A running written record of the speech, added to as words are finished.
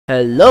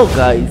Hello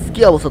guys,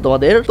 কি অবস্থা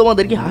তোমাদের?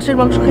 তোমাদের কি হাঁসের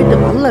মাংস খেতে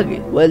ভালো লাগে?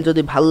 ওয়েল,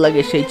 যদি ভালো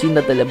লাগে সেই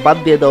চিন্তা তাহলে বাদ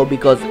দিয়ে দাও,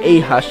 বিকজ এই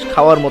হাঁস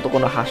খাওয়ার মতো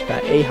কোনো হাঁস না।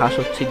 এই হাঁস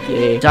হচ্ছে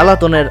গিয়ে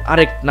জ্বালাতনের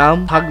আরেক নাম,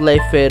 থাগ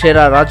লাইফের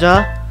সেরা রাজা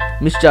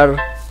মিস্টার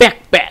প্যাক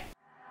প্যাক।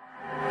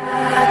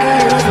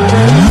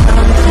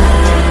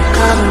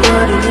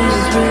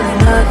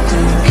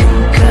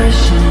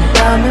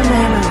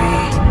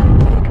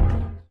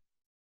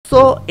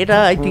 সো এটা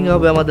আই থিঙ্ক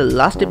হবে আমাদের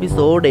লাস্ট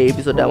এপিসোড। এই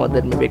এপিসোডে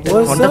আমাদের মেবি একটা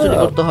ঘন্টা চুরি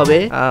করতে হবে।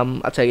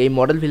 আচ্ছা, এই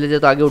মডেল ভিলেজে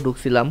তো আগেও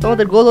ঢুকছিলাম।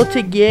 আমাদের গোল হচ্ছে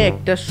গিয়ে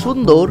একটা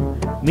সুন্দর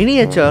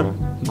মিনিয়েচার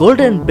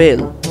গোল্ডেন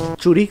বেল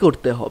চুরি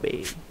করতে হবে।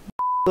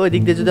 তো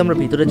এদিক দিয়ে যদি আমরা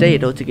ভিতরে যাই,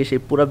 এটা হচ্ছে কি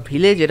সেই পুরো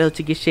ভিলেজ, এটা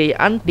হচ্ছে কি সেই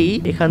আন্টি।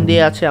 এখান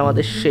দিয়ে আছে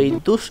আমাদের সেই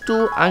দুষ্টু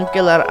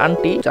আঙ্কেল আর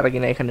আন্টি, যারা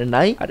কিনা এখানে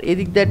নাই। আর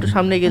এদিক দিয়ে একটু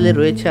সামনে গেলে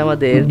রয়েছে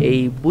আমাদের এই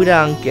বুড়া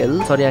আঙ্কেল,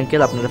 সরি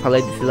আঙ্কেল আপনারা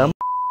ফালাই দিছিলাম।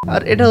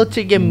 আর এটা হচ্ছে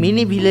গিয়ে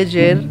মিনি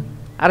ভিলেজের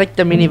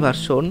আরেকটা মিনি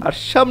ভার্সন। আর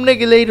সামনে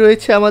গেলেই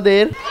রয়েছে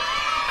আমাদের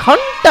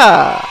ঘন্টা।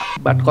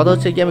 বাট কথা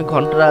হচ্ছে কি, আমি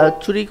ঘন্টা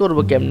চুরি করব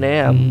কেমনে?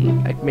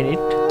 এক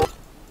মিনিট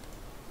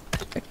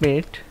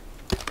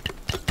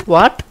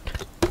হোয়াট?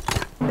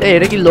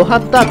 এটা কি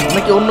লোহার দাঁত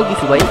নাকি অন্য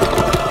কিছু ভাই?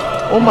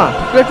 ও মা,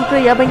 টুকরা টুকরা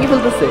ইয়া ভেঙে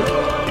ফেলতেছে।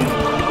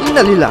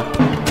 ইন্দা লীলা,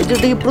 এটা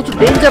দেখি প্রচুর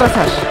ডেঞ্জারাস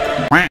হাঁস।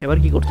 এবার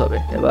কি করতে হবে?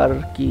 এবার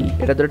কি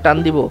এটা ধরে টান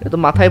দিব? এটা তো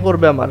মাথায়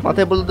পড়বে, আমার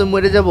মাথায় পড়লে তো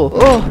মরে যাবো।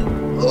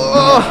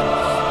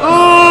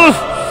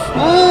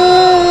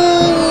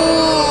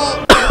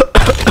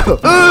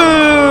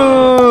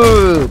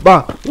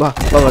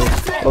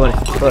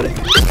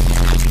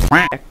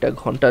 একটা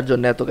ঘন্টার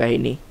জন্য এত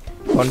কাহিনী।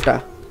 ঘন্টা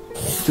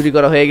চুরি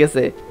করা হয়ে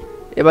গেছে,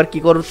 এবার কি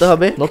করতে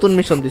হবে? নতুন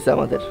মিশন দিছে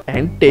আমাদের,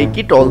 and take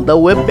it all the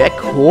way back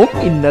home.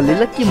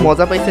 ইন্নালিল্লাহ, কি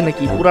মজা পাইছে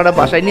নাকি? পুরাটা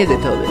বাসায় নিয়ে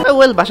যেতে হবে।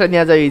 ওয়েল, বাসায়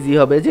নিয়ে যাওয়া ইজি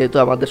হবে, যেহেতু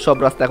আমাদের সব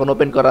রাস্তা এখন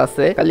ওপেন করা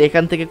আছে। খালি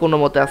এখান থেকে কোনো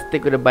মতে আস্তে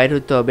করে বাইরে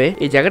হইতে হবে।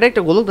 এই জায়গাটা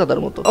একটা গোলক দাদার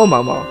মতো। ও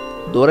মামা,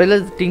 দৌড়াইলে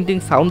টিং টিং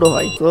সাউন্ডও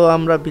হয়। তো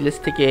আমরা ভিলেজ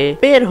থেকে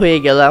বের হয়ে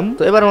গেলাম।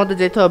 তো এবার আমাদের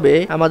যেতে হবে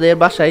আমাদের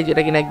বাসায়,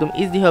 যেটা কিনা একদম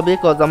ইজি হবে,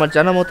 কজ আমার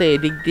জানা মতে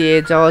এদিক দিয়ে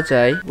যাওয়া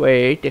যায়।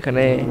 ওয়েট,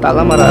 এখানে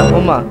তালা মারা। ও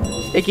মা,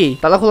 কি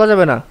তালা খোলা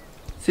যাবে না?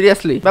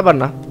 সিরিয়াসলি? ব্যাপার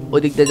না, ওই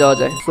দিক দিয়ে যাওয়া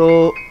যায়। তো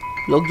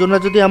লোকজনরা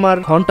যদি আমার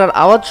ঘন্টার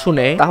আওয়াজ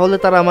শুনে, তাহলে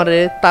তারা আমারে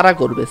তাড়া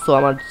করবে। সো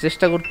আমার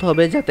চেষ্টা করতে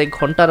হবে যাতে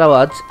ঘন্টার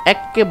আওয়াজ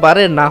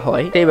একেবারে না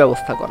হয়, সেই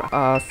ব্যবস্থা করা।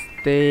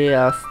 আস্তে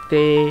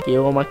আস্তে,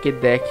 কেউ আমাকে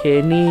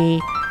দেখেনি,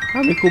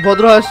 আমি খুব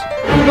ভদ্র হাঁস।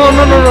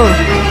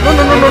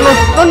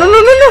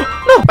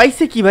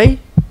 পাইছে কি ভাই?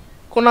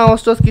 কোন আওয়াজ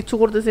টাওয়াজ কিচ্ছু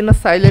করতেছি না,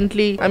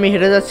 সাইলেন্টলি আমি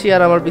হেঁটে যাচ্ছি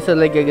আর আমার পিছনে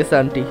লেগে গেছে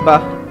আন্টি।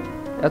 বাহ,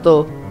 এত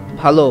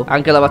ভালো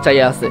আঙ্কেল আবার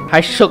চাইয়া আছে।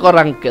 হাস্যকর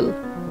আঙ্কেল,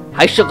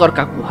 হাস্যকর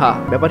কাকু। হ্যাঁ,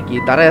 ব্যাপার কি?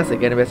 দাঁড়ায় আছে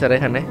কেন বেচারা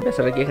এখানে?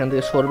 বেচারা কি এখান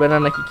থেকে সরবে না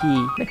নাকি কি?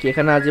 নাকি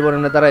এখানে আজীবন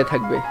দাঁড়ায়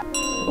থাকবে?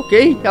 ওকে,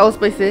 আওয়াজ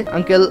পাইছে।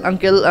 আঙ্কেল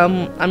আঙ্কেল,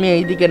 আমি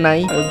এইদিকে নাই,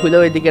 আমি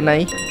ভুলেও এইদিকে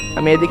নাই,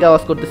 আমি এদিকে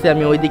আওয়াজ করতেছি,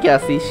 আমি ওইদিকে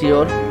আছি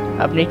শিওর।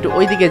 আপনি একটু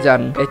ওইদিকে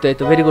যান। এই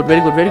তো very good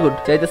very good very good.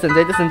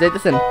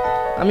 যাইতেছেন।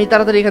 আমি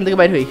তাড়াতাড়ি এখান থেকে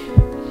বাইর হই,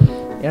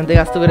 এখান থেকে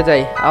আস্তে করে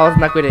যাই, আওয়াজ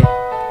না করে।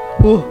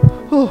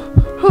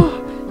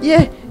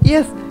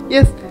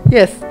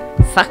 ইয়েস,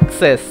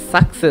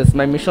 সাকসেস,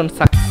 মাই মিশন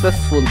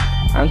সাকসেসফুল।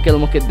 আঙ্কেল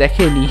মুখে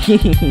দেখেনি।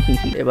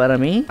 এবার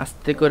আমি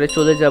আস্তে করে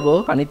চলে যাব,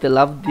 পানিতে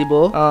লাফ দিব।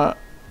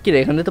 কি রে,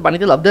 এখানে তো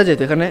পানিতে লাফ দেওয়া যেত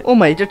এখানে। ও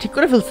মা, এটা ঠিক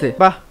করে ফেলছে।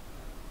 বাহ,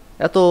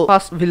 এত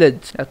ফাস্ট ভিলেজ,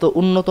 এত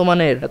উন্নত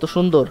মানের, এত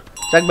সুন্দর।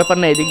 যাক, ব্যাপার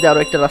না, এদিক দিয়ে আরো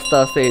একটা রাস্তা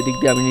আছে, এদিক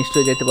দিয়ে আমি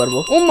নিশ্চয়ই যাইতে পারবো।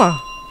 ও মা,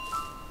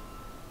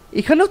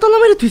 এখানেও তালা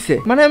মেরে থুইছে।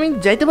 মানে আমি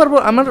যাইতে পারবো?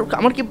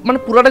 আমার কি মানে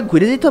পুরাটা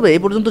ঘুরে যেতে হবে?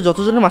 এই পর্যন্ত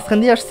যতজনের মাঝখান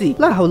দিয়ে আসছি।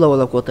 লা হাওলা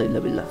ওয়ালা কুওয়াতা ইল্লা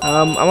বিল্লাহ।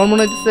 আমার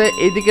মনে হচ্ছে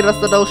এইদিকের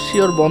রাস্তাটাও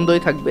শিওর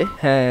বন্ধই থাকবে।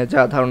 হ্যাঁ,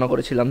 যা ধারণা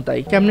করেছিলাম তাই।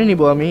 কেমনে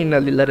নিবো আমি?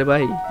 ইন্নালিল্লাহ রে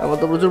ভাই, আমার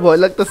তো প্রচুর ভয়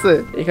লাগতেছে।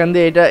 এখান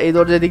দিয়ে এটা এই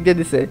দরজা দিক দিয়ে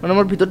দিছে, মানে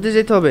আমার ভিতর দিয়ে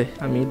যেতে হবে।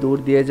 আমি দূর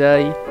দিয়ে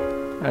যাই,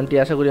 আন্টি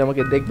আশা করি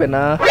আমাকে দেখবে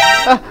না।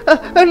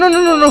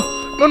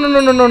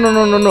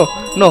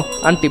 No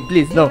aunty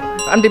please, no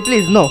aunty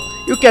please, no,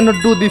 you cannot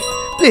do this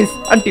please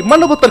aunty,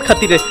 মানবতার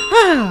খাতিরে।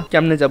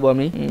 কেমনে যাবো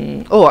আমি?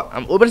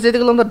 ওবার যেতে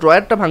গেলে আমরা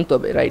ড্রয়ারটা ভাঙতে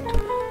হবে, রাইট?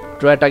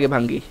 ড্রয়ারটা আগে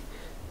ভাঙি,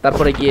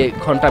 তারপরে গিয়ে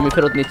ঘন্টা আমি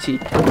ফেরত নিচ্ছি।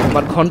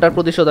 আমার ঘন্টার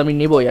প্রতিশোধ আমি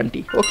নিবই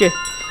aunty. Okay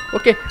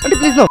aunty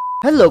please, no.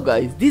 Hello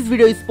guys, this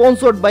video is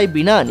sponsored by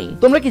বিনানি।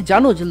 তোমরা কি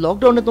জানো যে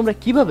লকডাউনে তোমরা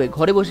কিভাবে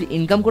ঘরে বসে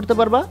ইনকাম করতে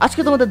পারবা?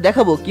 আজকে তোমাদের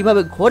দেখাবো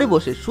কিভাবে ঘরে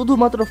বসে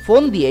শুধুমাত্র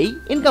ফোন দিয়েই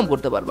ইনকাম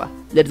করতে পারবা।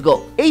 Let's go.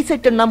 এই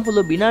সাইটটার নাম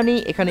হলো বিনানি।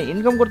 এখানে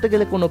ইনকাম করতে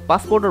গেলে কোনো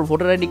পাসপোর্ট আর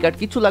ভোটার আইডি কার্ড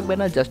কিছু লাগবে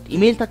না, জাস্ট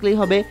ইমেইল থাকলেই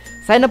হবে।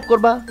 সাইন আপ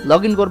করবা,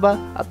 লগ ইন করবা,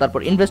 আর তারপর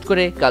ইনভেস্ট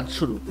করে কাজ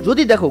শুরু।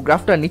 যদি দেখো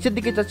গ্রাফটা নিচের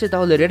দিকে যাচ্ছে,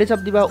 তাহলে রেডে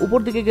চাপ দিবা, উপর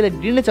দিকে গেলে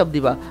গ্রিনে চাপ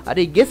দিবা। আর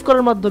এই গেস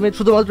করার মাধ্যমে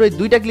শুধুমাত্র এই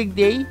দুইটা ক্লিক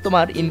দিয়েই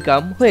তোমার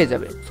ইনকাম হয়ে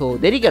যাবে। সো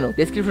দেরি কেন?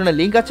 ডেসক্রিপশনে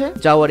লিংক আছে,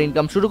 যাও আর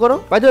ইনকাম শুরু করো।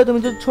 তুমি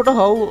যদি ছোট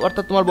হও,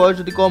 অর্থাৎ তোমার বয়স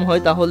যদি কম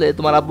হয়, তাহলে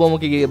তোমার আব্বু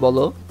আমাকে গিয়ে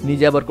বলো,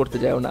 নিজে আবার করতে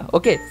যাও না।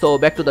 ওকে, so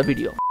back to the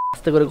video.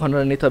 আস্তে করে ঘন্টা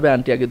নিতে হবে।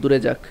 আন্টি আগে দূরে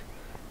যাক।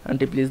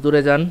 আন্টি প্লিজ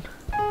দূরে যান।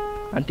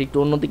 আন্টি একটু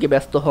অন্যদিকে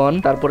ব্যস্ত হন,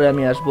 তারপরে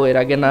আমি আসবো, এর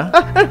আগে না।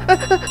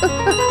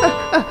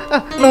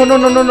 No no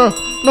no no no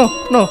no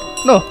no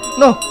no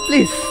no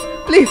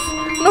please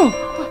no.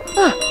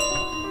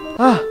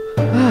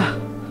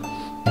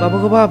 বাবা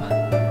গো বাপ,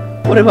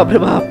 ওরে বাপরে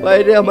বাপ,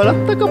 বাইরে আমার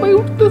আত্মা কামাই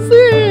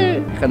উঠতেছে।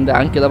 এখান থেকে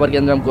আঙ্কেল আবার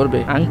গ্যাঞ্জাম করবে।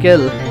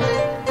 Uncle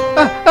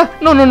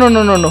no no no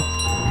no no no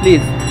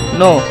please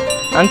no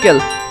uncle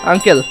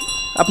uncle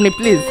আপনি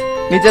প্লিজ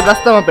নিজের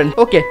রাস্তা মাপেন।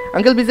 ওকে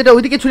আঙ্কেল প্লিজ এটা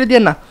ওইদিকে ছুড়ে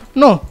দিয়ে না।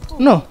 No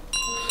no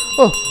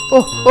O O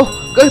O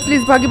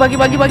please ভাগি ভাগি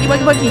ভাগি ভাগি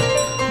ভাগি ভাগি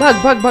ভাগ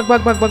ভাগ ভাগ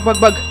ভাগ ভাগ ভাগ ভাগ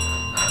ভাগ।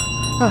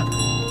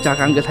 যাক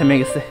আঙ্কেল থেমে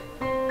গেছে।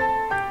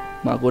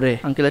 মা করে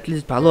আঙ্কেল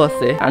অ্যাটলিস্ট ভালো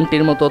আছে,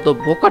 আন্টির মতো অত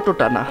বোকা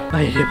টোটা না।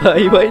 ভাইরে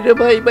ভাই ভাইরে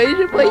ভাই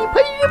ভাইরে ভাই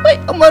ভাইরে ভাই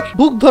আমার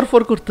বুক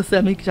ধরফর করতেছে।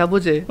 আমি যাবো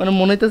যে মানে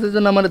মনে হইতেছে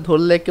যেন আমার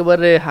ধরলে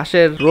একেবারে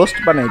হাঁসের রোস্ট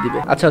বানাই দিবে।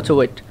 আচ্ছা আচ্ছা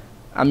ওয়েট,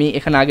 আমি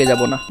এখানে আগে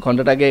যাব না,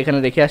 ঘন্টাটা আগে এখানে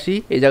রেখে আসি,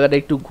 এই জায়গাটা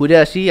একটু ঘুরে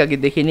আসি, আগে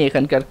দেখে নি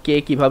এখানকার কে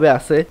কিভাবে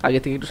আছে, আগে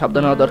থেকে একটু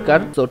সাবধান হওয়া দরকার।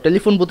 তো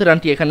টেলিফোন বুথের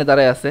আন্টি এখানে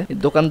দাঁড়ায় আছে,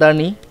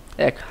 দোকানদারনি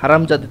এক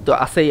হারামজাদি তো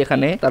আছেই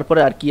এখানে। তারপরে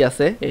আর কি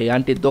আছে, এই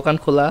আন্টির দোকান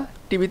খোলা,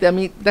 টিভিতে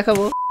আমি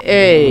দেখাবো।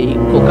 এই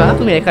খোকা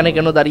তুমি এখানে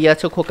কেন দাঁড়িয়ে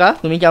আছো? খোকা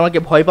তুমি কি আমাকে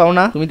ভয় পাও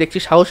না? তুমি দেখছি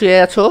সাহসী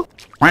হয়ে আছো।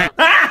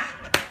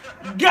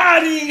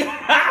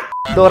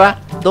 দৌড়া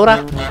দৌড়া,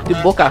 তুই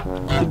বোকা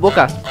তুই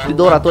বোকা, তুই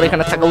দৌড়া, তোর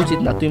এখানে থাকা উচিত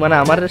না। তুই মানে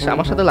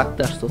আমার সাথে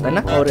লাগতে আসতো তাই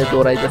না? ওরে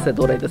দৌড়াইতেছে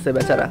দৌড়াইতেছে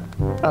বেচারা,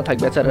 না থাক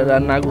বেচারা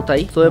না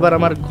গুতাই। তো এবার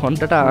আমার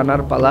ঘন্টাটা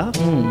আনার পালা।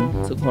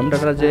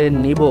 ঘন্টাটা যে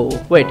নিবো,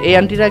 ওয়েট এই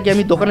আন্টির আগে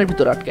আমি দোকানের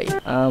ভিতরে আটকাই।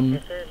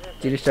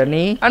 জিনিসটা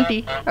নেই। আন্টি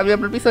আমি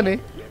আপনার পিছনে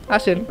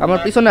আসেন, আমার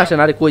পিছনে আসেন।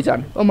 আরে কই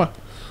যান? ওমা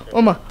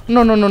ওমা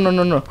no no no no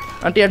no no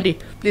aunty aunty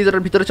please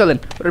ওটার ভিতরে চলেন,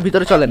 ওটার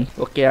ভিতরে চলেন।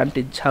 ওকে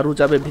আন্টি ঝাড়ু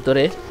যাবে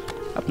ভিতরে,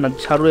 আপনার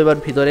ঝাড়ু এবার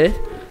ভিতরে,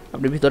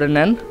 আপনি ভিতরে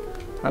নেন,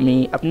 আপনি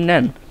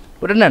নেন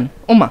ওটা নেন।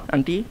 ওমা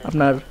আন্টি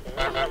আপনার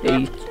এই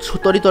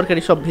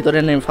তরকারি সব ভিতরে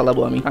নেমে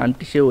ফেলাবো আমি।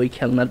 আন্টি সে ওই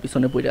খেলনার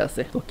পিছনে পড়ে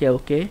আছে। ওকে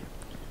ওকে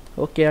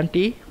ওকে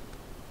আন্টি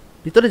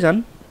ভিতরে যান।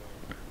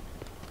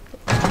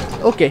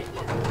 ওকে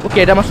ওকে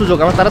এটা আমার সুযোগ,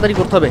 আমার তাড়াতাড়ি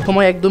করতে হবে,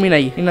 সময় একদমই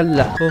নাই।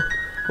 ইনাল্লাহ। ও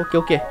ওকে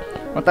ওকে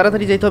আমার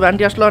তাড়াতাড়ি যেতে হবে।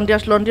 আন্টি আসলো আন্টি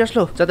আসলো আন্টি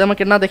আসলো, যাতে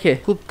আমাকে না দেখে,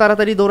 খুব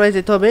তাড়াতাড়ি দৌড়ায়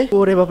যেতে হবে।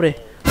 ওরে বাপরে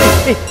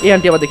এই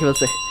আন্টি আবার দেখে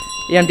ফেলছে,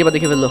 এই আন্টি আবার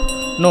দেখে ফেললো।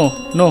 নো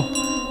নো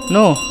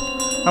নো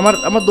আমার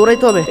আমার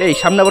দৌড়াইতে হবে। এই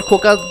সামনে আবার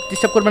খোকা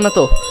ডিস্টার্ব করবে না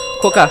তো?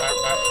 খোকা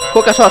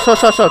খোকা সর সর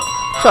সর সর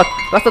সর,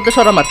 রাস্তাতে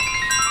সর আমার।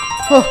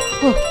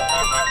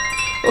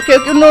 ওকে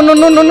okay no no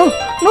no no no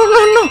no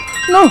no no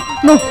no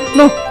no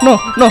no no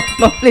no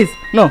no please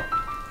no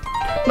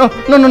no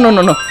no no no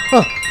no no. ও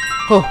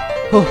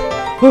ও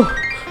ও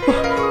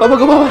বাবা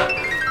গো বাবা।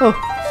 ও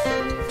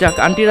যাক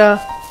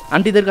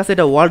আন্টিদের কাছে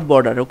এটা ওয়ার্ল্ড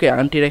বর্ডার। ওকে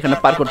আন্টিরা এখানে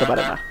পার করতে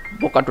পারে না।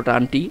 বোকাটোটা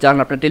আন্টি যান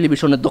আপনার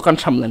টেলিভিশনের দোকান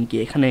সামলান কি,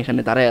 এখানে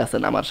এখানে দাঁড়ায়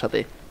আছেন আমার সাথে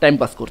টাইম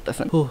পাস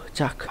করতেছেন। ও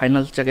যাক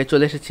ফাইনাল জায়গায়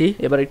চলে এসেছি।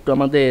 এবার একটু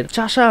আমাদের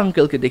চাষা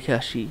আঙ্কেলকে দেখে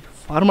আসি।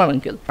 ফার্মার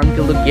আঙ্কেল,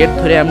 আঙ্কেল তো গেট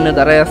ধরে এমনি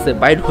দাঁড়ায় আছে,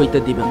 বাইর হইতে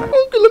দিবে না।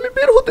 আঙ্কেল আমি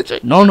বের হতে চাই।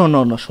 না না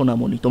না না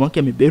সোনামণি, তোমাকে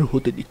আমি বের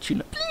হতে দিচ্ছি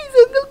না। প্লিজ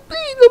আঙ্কেল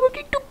প্লিজ আমাকে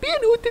একটু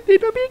বের হতে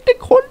দিন, আমি একটা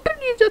ঘন্টা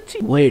নিয়ে যাচ্ছি।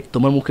 ওয়েট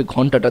তোমার মুখে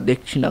ঘন্টাটা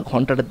দেখছি না,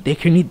 ঘন্টাটা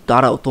দেখে নি,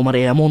 দাঁড়াও তোমার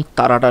এমন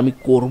তারাটা আমি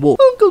করবো।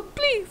 আঙ্কেল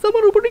প্লিজ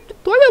আমার উপর একটু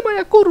দয়া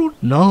মায়া করুন।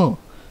 না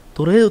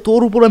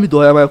তোর উপর আমি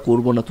দয়া মায়া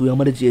করবো না, তুই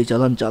আমার যে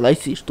জ্বালান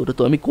জ্বালাইছিস তোরে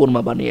তো আমি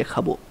কোরমা বানিয়ে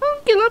খাবো।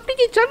 আঙ্কেল আপনি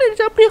কি জানেন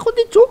যে আপনি এখন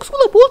যে জোকস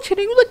গুলো বলছেন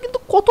এগুলো কিন্তু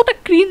কতটা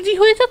ক্রিঞ্জি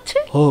হয়ে যাচ্ছে?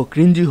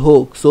 ক্রিঞ্জি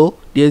হোক, সো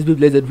টিএসবি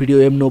ব্লেজের ভিডিও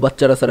এমনো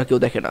বাচ্চারা ছাড়া কেউ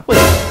দেখে না।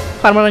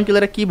 ফার্মার আঙ্কেল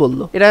এরা কি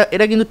বললো?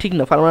 এটা কিন্তু ঠিক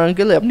না। ফার্মার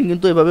আঙ্কেল আপনি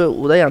কিন্তু এভাবে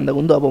উদয়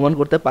আন্দাগুন্দ অপমান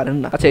করতে পারেন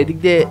না। আচ্ছা এদিক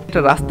দিয়ে একটা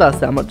রাস্তা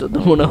আছে আমার যত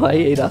মনে হয়,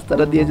 এই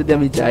রাস্তাটা দিয়ে যদি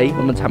আমি যাই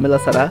কোনো ঝামেলা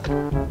ছাড়া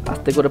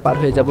আস্তে করে পার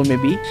হয়ে যাব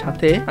মেবি।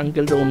 সাথে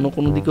আঙ্কেলটা অন্য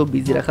কোনো দিকেও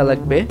বিজি রাখা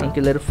লাগবে।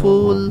 আঙ্কেলের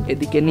ফুল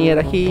এদিকে নিয়ে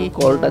রাখি,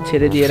 কলটা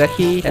ছেড়ে দিয়ে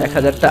রাখি,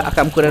 1000টা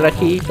আকাম করে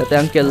রাখি যাতে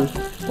আঙ্কেল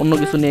অন্য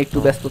কিছু নিয়ে একটু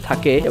ব্যস্ত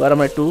থাকে। এবার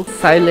আমরা একটু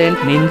সাইলেন্ট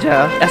নিনজা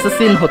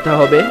অ্যাসাসিন হতে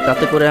হবে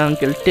যাতে করে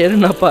আঙ্কেল টের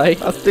না পায়।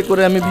 আস্তে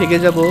করে আমি ভেগে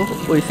যাব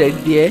ওই সাইড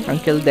দিয়ে।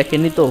 আঙ্কেল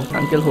দেখেনি তো?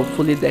 আঙ্কেল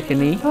হোপফুলি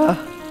দেখেনি।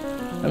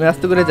 আমি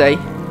আস্তে করে যাই,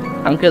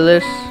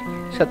 আঙ্কেলের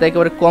সাথে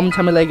একেবারে কম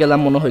ঝামেলায় গেলাম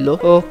মনে হইলো।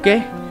 ওকে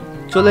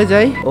চলে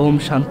যাই। ওম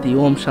শান্তি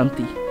ওম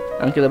শান্তি।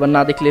 আঙ্কেল এবার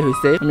না দেখলে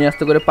হয়েছে। আমি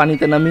আস্তে করে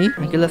পানিতে নামি।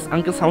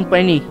 আঙ্কেল সাউন্ড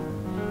পাইনি।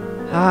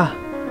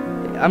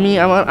 আমি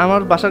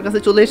আমার বাসার কাছে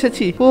চলে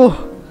এসেছি।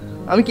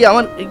 আমি কি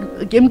আমার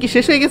গেম কি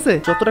শেষ হয়ে গেছে?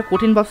 যতটা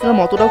কঠিন ভাবছিলাম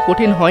অতটাও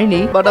কঠিন হয়নি,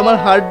 বাট আমার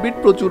হার্টবিট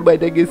প্রচুর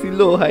বাইরে গেছিল।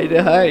 হাই রে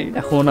হাই।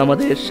 এখন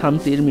আমাদের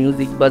শান্তির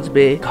মিউজিক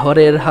বাজবে।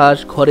 ঘরের হাঁস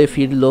ঘরে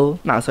ফিরলো,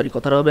 না সরি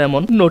কথাটা হবে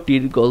এমন,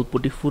 নটির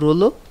গল্পটি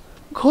ফুরলো,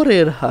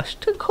 ঘরের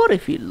হাঁসটা ঘরে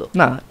ফিরলো।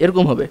 না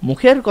এরকম হবে,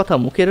 মুখের কথা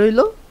মুখে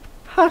রইলো,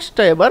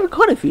 হাঁসটা এবার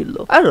ঘরে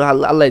ফিরলো। আর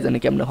আল্লাহ জানে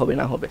কেমনে হবে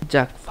না হবে।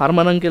 যাক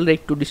ফার্মার আঙ্কেলরা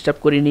একটু ডিস্টার্ব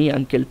করিনি,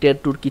 আঙ্কেল টের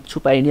টুর কিচ্ছু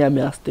পাইনি। আমি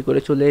আস্তে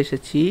করে চলে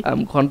এসেছি।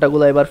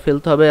 ঘন্টাগুলো এবার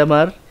ফেলতে হবে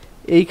আমার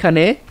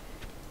এইখানে।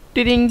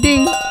 টিরিং টিং।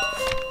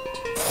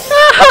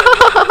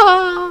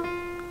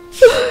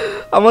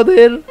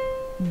 আমাদের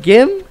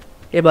গেম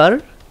এবার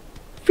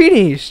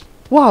ফিনিশ।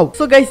 ওয়াও।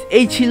 সো গাইস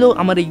এই ছিল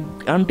আমার এই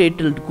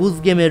আনটাইটেলড গুজ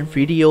গেমের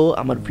ভিডিও।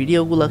 আমার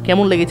ভিডিওগুলো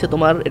কেমন লেগেছে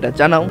তোমার এটা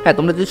জানাও। হ্যাঁ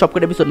তোমরা যদি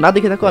সবকটা এপিসোড না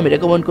দেখে থাকো আমি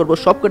রেকমেন্ড করবো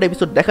সবকটা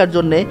এপিসোড দেখার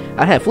জন্য।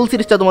 আর হ্যাঁ ফুল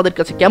সিরিজটা তোমাদের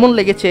কাছে কেমন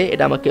লেগেছে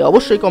এটা আমাকে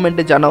অবশ্যই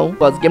কমেন্টে জানাও।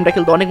 বিকজ গেমটা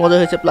খেলতে অনেক মজা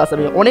হয়েছে, প্লাস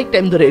আমি অনেক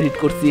টাইম ধরে এডিট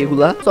করছি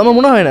এগুলা। তো আমার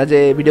মনে হয় না যে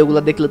ভিডিওগুলো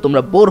দেখলে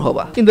তোমরা বোর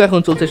হবা। কিন্তু এখন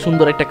চলছে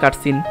সুন্দর একটা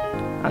কাটসিন,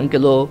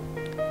 আঙ্কেলও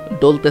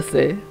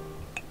ডলতেছে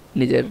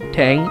নিজের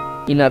ঠ্যাং,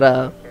 ইনারা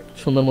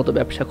সুন্দর মতো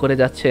ব্যবসা করে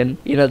যাচ্ছেন,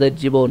 এনাদের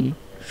জীবন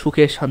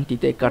সুখে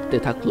শান্তিতে কাটতে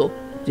থাকলো,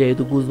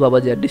 যেহেতু গুজ বাবা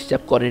যে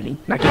ডিস্টার্ব করেনি,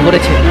 নাকি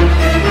করেছে?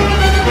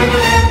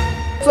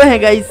 সো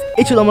হ্যাঁ গাইস,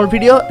 এই ছিল আমার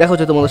ভিডিও। দেখা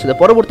হচ্ছে তোমাদের সাথে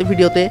পরবর্তী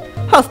ভিডিওতে।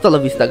 হাস্তা লা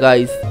ভিস্তা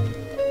গাইস,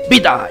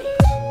 বিদায়।